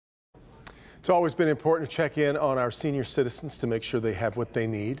It's always been important to check in on our senior citizens to make sure they have what they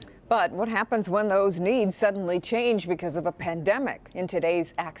need. But what happens when those needs suddenly change because of a pandemic? In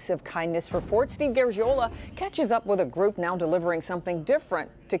today's Acts of Kindness report, Steve Garagiola catches up with a group now delivering something different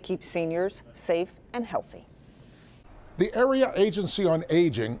to keep seniors safe and healthy. The Area Agency on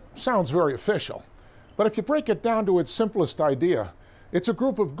Aging sounds very official, but if you break it down to its simplest idea, it's a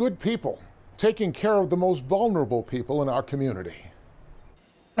group of good people taking care of the most vulnerable people in our community.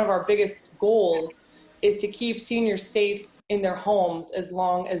 One of our biggest goals is to keep seniors safe in their homes as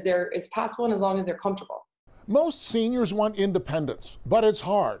long as it's possible and as long as they're comfortable. Most seniors want independence, but it's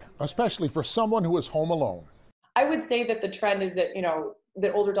hard, especially for someone who is home alone. I would say that the trend is that,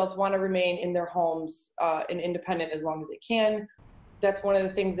 that older adults want to remain in their homes and independent as long as they can. That's one of the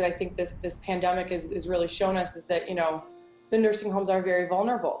things that I think this pandemic has really shown us is that, the nursing homes are very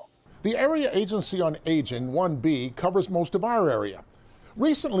vulnerable. The Area Agency on Aging, 1B, covers most of our area.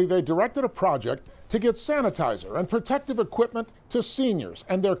 Recently, they directed a project to get sanitizer and protective equipment to seniors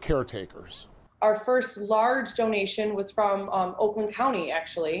and their caretakers. Our first large donation was from Oakland County,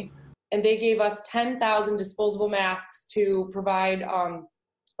 actually, and they gave us 10,000 disposable masks to provide,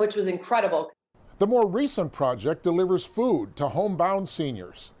 which was incredible. The more recent project delivers food to homebound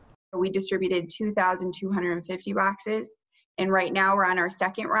seniors. We distributed 2,250 boxes, and right now we're on our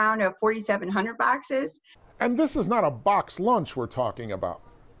second round of 4,700 boxes. And this is not a box lunch we're talking about.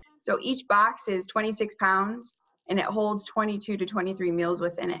 So each box is 26 pounds and it holds 22 to 23 meals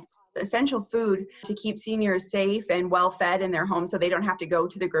within it. Essential food to keep seniors safe and well fed in their home so they don't have to go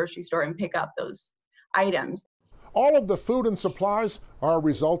to the grocery store and pick up those items. All of the food and supplies are a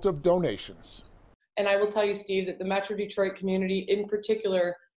result of donations. And I will tell you, Steve, that the Metro Detroit community in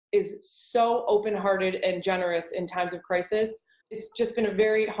particular is so open-hearted and generous in times of crisis. It's just been a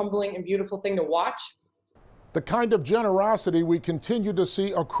very humbling and beautiful thing to watch. The kind of generosity we continue to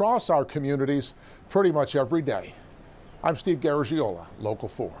see across our communities pretty much every day. I'm Steve Garagiola, Local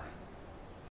 4.